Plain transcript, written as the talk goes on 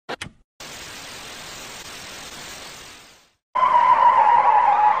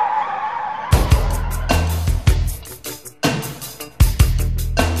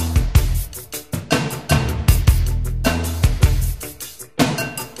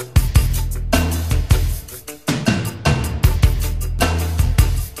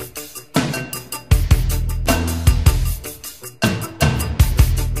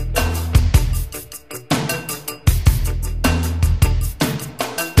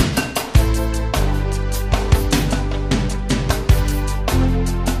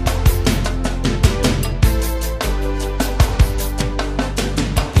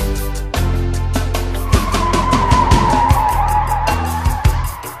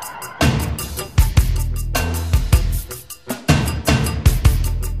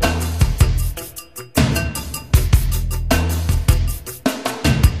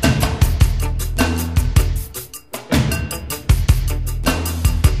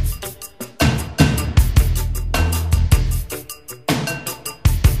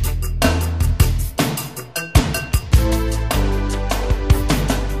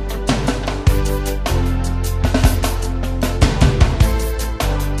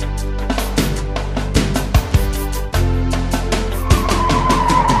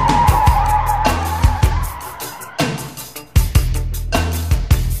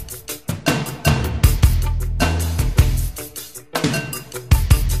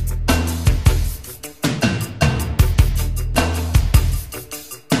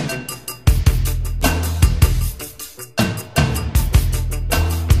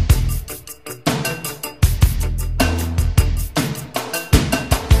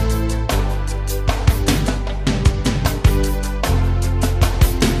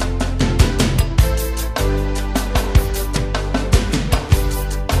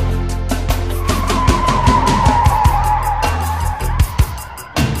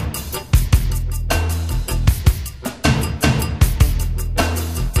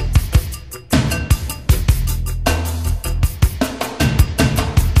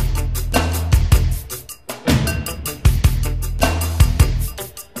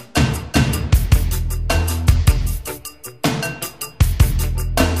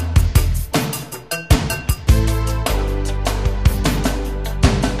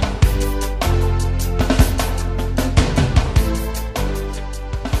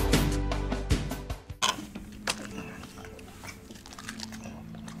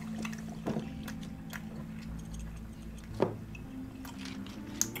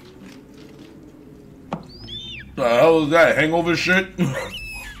hell is that? Hangover shit?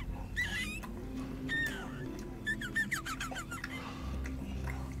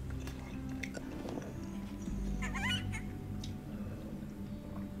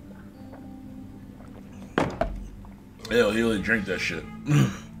 Hell, he only drink that shit.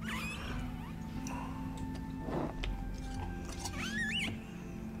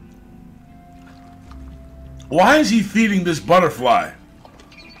 Why is he feeding this butterfly?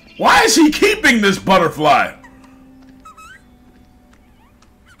 Why is he keeping this butterfly?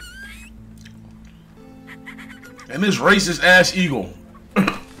 And this racist ass eagle.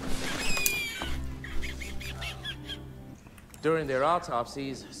 During their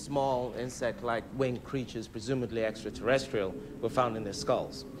autopsies, small insect-like winged creatures, presumably extraterrestrial, were found in their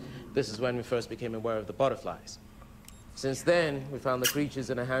skulls. This is when we first became aware of the butterflies. Since then, we found the creatures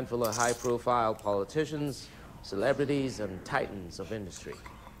in a handful of high-profile politicians, celebrities, and titans of industry.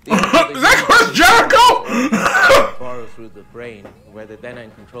 Is that Chris Jericho? Borrow through the brain, where they're then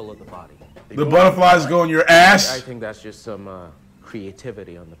in control of the body. The butterflies go in your ass? I think that's just some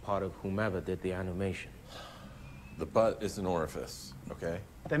creativity on the part of whomever did the animation. The butt is an orifice, okay?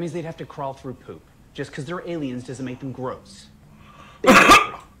 That means they'd have to crawl through poop. Just because they're aliens doesn't make them gross.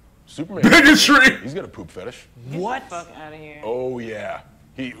 Superman. Bigotry! He's got a poop fetish. What? Get the fuck out of here. Oh, yeah.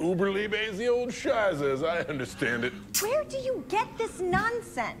 He uberliebe's the old shizes. I understand it. Where do you get this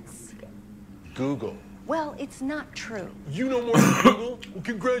nonsense? Google. Well, it's not true. You know more than Google? Well,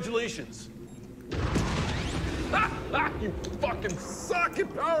 congratulations. You fucking suck at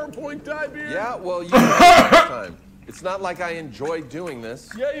PowerPoint, Diebeard. Yeah, well, you last time. It's not like I enjoy doing this.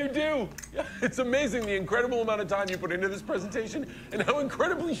 Yeah, you do. Yeah, it's amazing the incredible amount of time you put into this presentation and how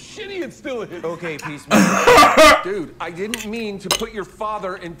incredibly shitty it still is. Okay, Peacemaker. Dude, I didn't mean to put your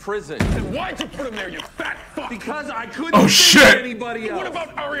father in prison. And why'd you put him there, you fat fuck? Because I couldn't Oh, think shit. of anybody else. What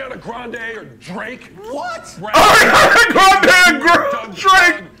about Ariana Grande or Drake? What? Ariana Grande,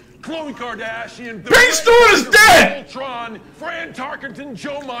 Drake! Khloe Kardashian, Pink Stewart is dead! Ultron, Fran Tarkenton,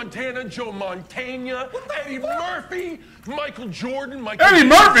 Joe Montana, Joe Montana, Eddie Murphy, Michael Jordan, Eddie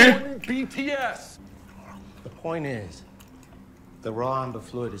Murphy? Jordan, BTS. The point is, the raw amber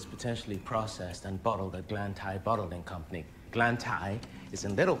fluid is potentially processed and bottled at Glantai Bottling Company. Glantai is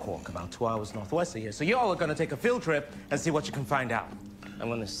in Little Cork, about 2 hours northwest of here. So you all are gonna take a field trip and see what you can find out. I'm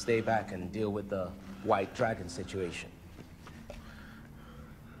gonna stay back and deal with the white dragon situation.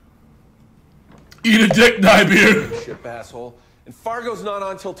 Eat a dick, Diebeard. Shit, asshole. And Fargo's not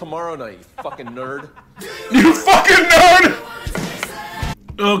on till tomorrow night, you fucking nerd. You fucking nerd!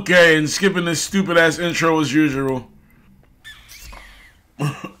 Okay, and skipping this stupid ass intro as usual.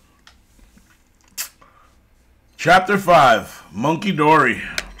 Chapter 5, Monkey Dory.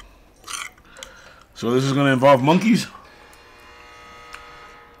 So this is gonna involve monkeys?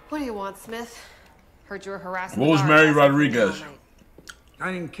 What do you want, Smith? Heard you were harassing What was the Mary guards Rodriguez? all night.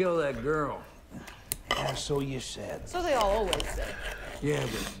 I didn't kill that girl. Yeah, so you said. So they all always say. Yeah,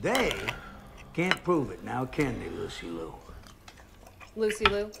 but they can't prove it now, can they, Lucy Lou? Lucy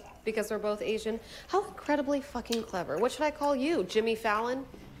Lou, because we're both Asian. How incredibly fucking clever. What should I call you, Jimmy Fallon?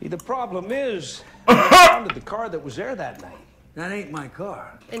 See, the problem is, I found the car that was there that night. That ain't my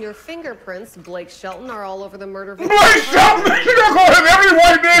car. And your fingerprints, Blake Shelton, are all over the murder Blake Shelton! You're gonna call him every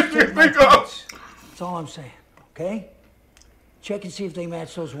white man you think of! That's all I'm saying, okay? Check and see if they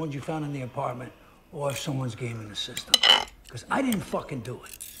match those ones you found in the apartment, or if someone's gaming the system. Because I didn't fucking do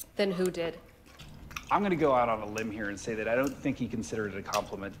it. Then who did? I'm gonna go out on a limb here and say that I don't think he considered it a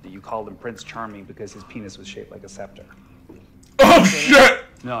compliment that you called him Prince Charming because his penis was shaped like a scepter. Oh shit!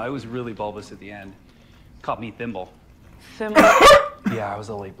 No, it was really bulbous at the end. Called me Thimble. Thimble? Yeah, I was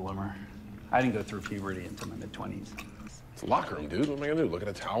a late bloomer. I didn't go through puberty until my mid-20s. It's a locker room, dude. What am I gonna do? Look at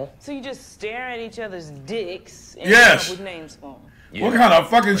a towel? So you just stare at each other's dicks and Yes. come up with names for them. Yeah. What kind of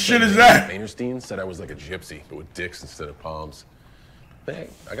fucking shit is that? Mainerstein said I was like a gypsy, but with dicks instead of palms. But hey,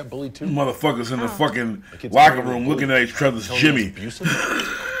 I got bullied too. Motherfuckers in the fucking kid's locker very room bullied. looking at each other's Tell me Jimmy. it's abusive?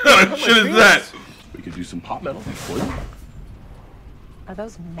 What kind of shit is that? We could do some pop metal for you. Are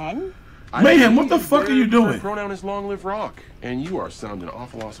those men? Mayhem, what the fuck are you doing? My pronoun is long live rock, and you are sounding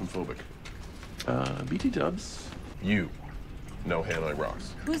awful awesome phobic. BT Dubs, you know Hanoi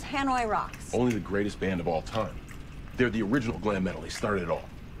Rocks. Who's Hanoi Rocks? Only the greatest band of all time. They're the original glam metal. They started it all.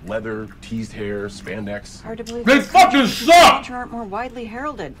 Leather, teased hair, spandex. Hard to believe They fucking suck! aren't more widely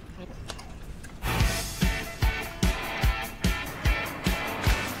heralded.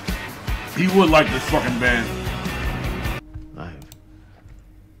 He would like this fucking band. I've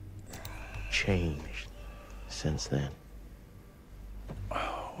changed since then.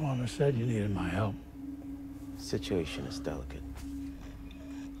 Well, I said you needed my help. Situation is delicate.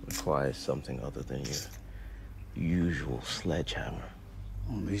 Requires something other than your usual sledgehammer.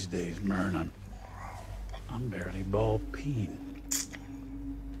 Well, these days, Mern, I'm barely bald peen.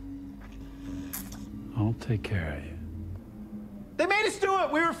 I'll take care of you. They made us do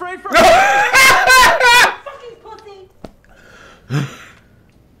it. We were afraid for. Fucking pussy.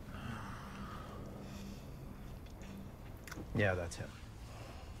 Yeah, that's him.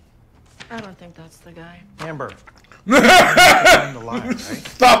 I don't think that's the guy. Amber. I'm the line, right?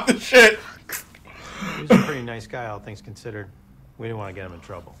 Stop the shit. He's a pretty nice guy, all things considered. We didn't want to get him in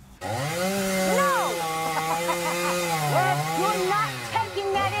trouble. No! You're not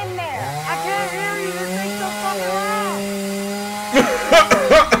taking that in there. I can't hear you. This thing's so fucking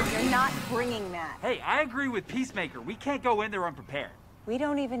loud. You're not bringing that. Hey, I agree with Peacemaker. We can't go in there unprepared. We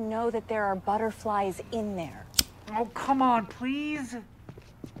don't even know that there are butterflies in there. Oh, come on, please.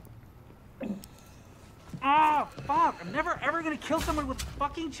 Oh, fuck. I'm never ever gonna kill someone with a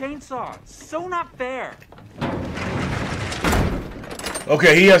fucking chainsaw. So not fair.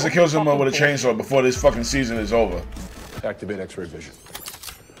 Okay, he has to kill someone with a chainsaw before this fucking season is over. Activate X-ray vision.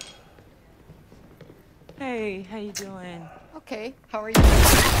 Hey, how you doing? Okay, how are you?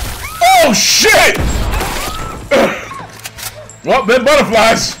 Oh shit! Well, they're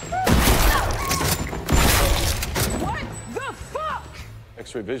butterflies. What the fuck?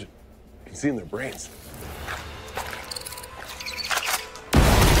 X-ray vision. You can see in their brains.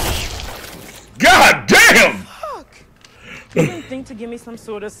 God damn! Fuck! You didn't think to give me some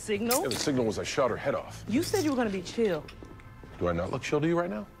sort of signal? Yeah, the signal was I shot her head off. You said you were gonna be chill. Do I not look chill to you right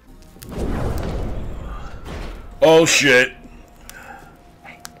now? Oh shit.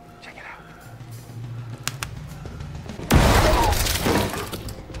 Hey, check it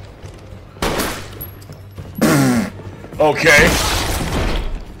out. Okay.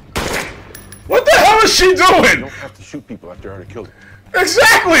 What the hell is she You doing? don't have to shoot people after I already killed them.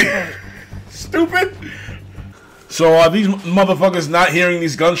 Exactly! Stupid. So are these motherfuckers not hearing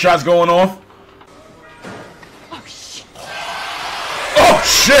these gunshots going off? Oh shit! Oh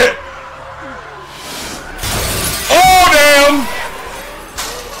shit! Oh damn!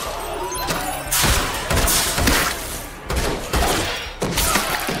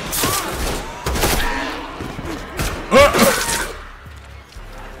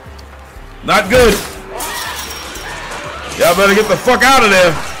 Not good. Y'all better get the fuck out of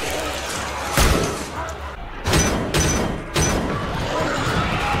there.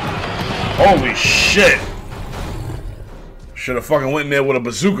 Holy shit. Should have fucking went in there with a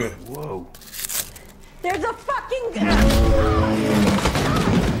bazooka. Whoa. There's a fucking...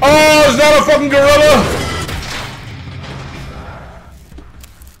 Oh, is that a fucking gorilla?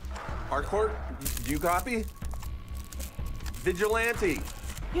 Hardcore, do you copy? Vigilante.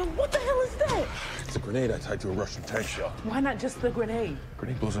 Yo, what the hell is that? It's a grenade I tied to a Russian tank shell. Why not just the grenade?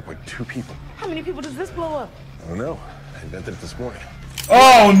 Grenade blows up like 2 people. How many people does this blow up? I don't know. I invented it this morning.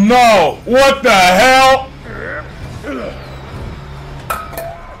 Oh no! What the hell?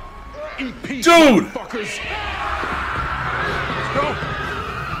 Eat peace, Dude! fuckers! Let's go!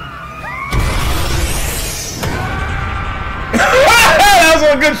 That was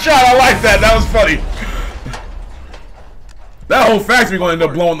a good shot. I like that. That was funny. That whole factory gonna end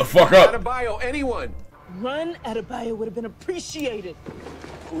up blowing the fuck Out of up. bio, anyone? Run at a bio would have been appreciated.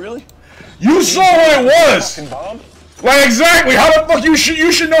 Really? You saw what it was. Fucking bomb? Like exactly. How the fuck you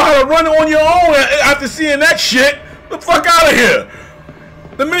should know how to run on your own after seeing that shit. The fuck out of here.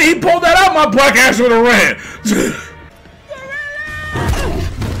 The minute he pulled that out, my black ass would have ran.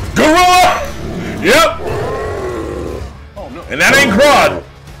 Gorilla. Yep. Oh, no. And that ain't Grodd.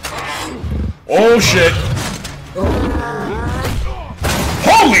 Oh shit.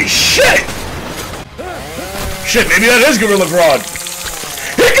 Holy shit! Shit, maybe that is Gorilla Grodd.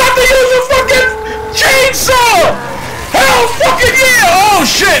 He got to use a fucking chainsaw! Hell fucking yeah! Oh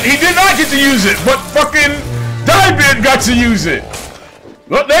shit, he did not get to use it, but fucking Diamond got to use it.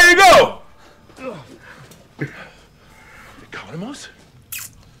 Well, there you go. Economos?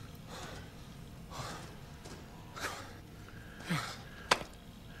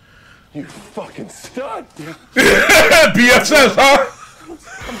 You fucking stud! BSS, huh?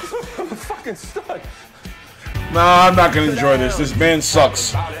 I'm a fucking stud. Nah, I'm not gonna enjoy this. This band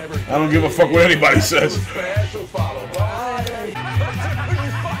sucks. I don't give a fuck what anybody says. Who fucking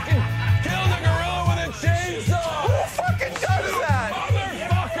does that?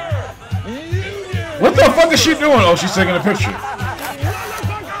 What the fuck is she doing? Oh, she's taking a picture.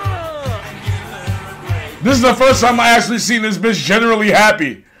 This is the first time I actually seen this bitch generally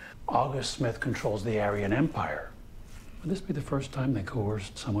happy. August Smith controls the Aryan Empire. Would this be the first time they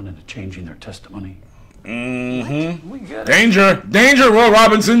coerced someone into changing their testimony? Mm-hmm. We get it. Danger! Danger, Will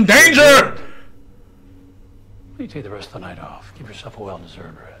Robinson! Danger! You take the rest of the night off. Give yourself a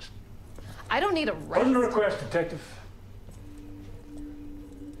well-deserved rest. I don't need a rest. Wasn't a request, Detective.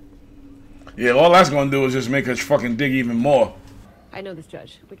 Yeah, all that's gonna do is just make us fucking dig even more. I know this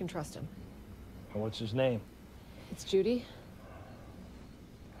judge. We can trust him. What's his name? It's Judy.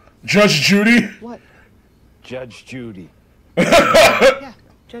 Judge Judy? What? Judge Judy. Yeah,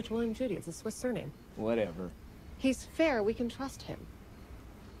 Judge William Judy. It's a Swiss surname. Whatever. He's fair. We can trust him.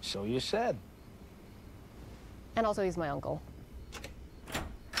 So you said. And also, he's my uncle.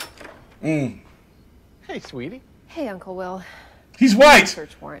 Hey, sweetie. Hey, Uncle Will. He's white.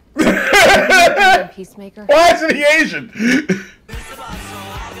 Search warrant. Peacemaker. Why isn't he Asian?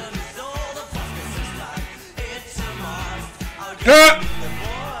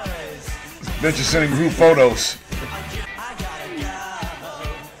 Bitch is sending group photos.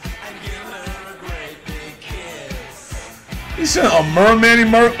 He sent a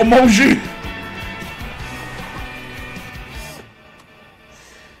merman emoji.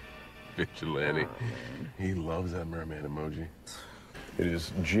 Vigilante. He loves that merman emoji. It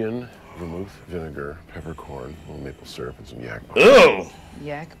is gin, vermouth, vinegar, peppercorn, a little maple syrup, and some yak butter. Ew.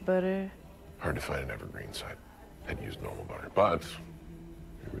 Yak butter. Hard to find an evergreen site. I'd use normal butter, but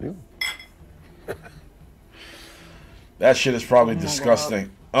here we do. That shit is probably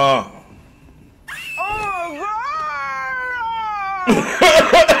disgusting. Oh,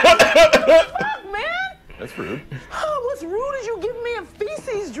 fuck, man! That's rude. Oh, what's rude is you give me a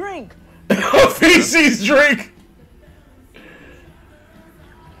feces drink. A feces drink.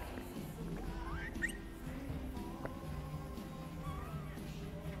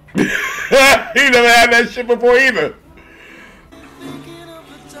 He never had that shit before either.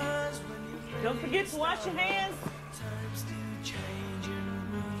 Don't forget to wash your hands.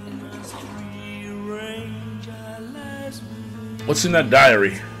 What's in that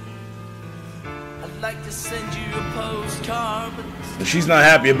diary? I'd like to send you a postcard, but She's not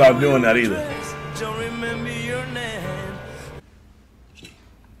happy about doing that either. don't remember your name.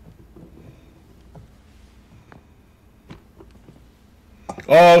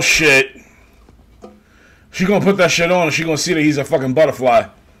 Oh shit. She gonna put that shit on and she gonna see that he's a fucking butterfly.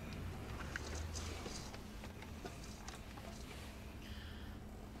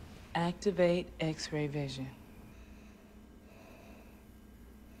 Activate X-ray vision.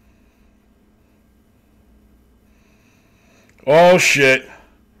 Oh shit.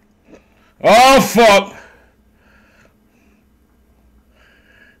 Oh fuck.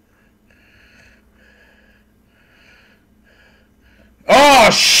 Oh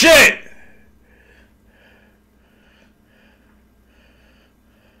shit.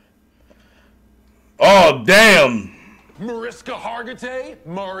 Oh damn. Mariska Hargitay,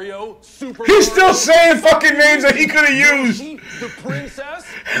 Mario, Super He's Mario, still saying fucking names that he could have used. Yoshi, the Princess,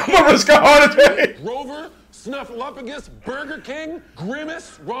 Mariska Hargitay. Rover, Snuffleupagus, Burger King,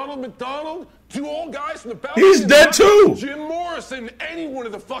 Grimace, Ronald McDonald, two old guys from the balcony. He's dead too. Jim Morrison, any one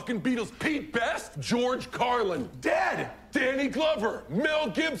of the fucking Beatles, Pete Best, George Carlin, dead. Danny Glover, Mel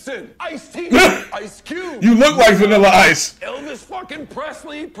Gibson, Ice-T, Ice Cube. You look like Vanilla Ice. Elvis fucking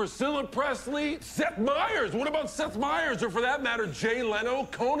Presley, Priscilla Presley, Seth Meyers. What about Seth Meyers, or for that matter, Jay Leno?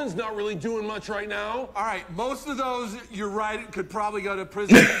 Conan's not really doing much right now. All right, most of those, you're right, could probably go to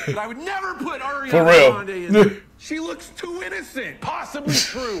prison, but I would never put Ariana For real. Grande in there. She looks too innocent. Possibly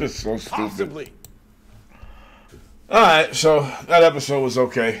true. It's so stupid. Possibly. All right, so that episode was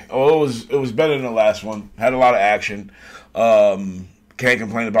okay. Oh, it was better than the last one. Had a lot of action. Can't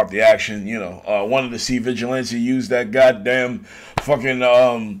complain about the action. You know, wanted to see Vigilante use that goddamn fucking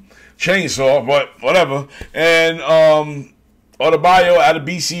chainsaw, but whatever. And Autobio out of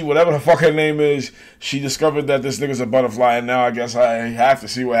BC, whatever the fuck her name is, she discovered that this nigga's a butterfly, and now I guess I have to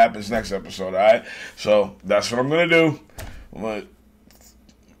see what happens next episode. All right, so that's what I'm gonna do. I'm gonna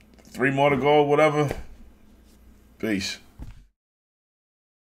 3 more to go, whatever. Peace.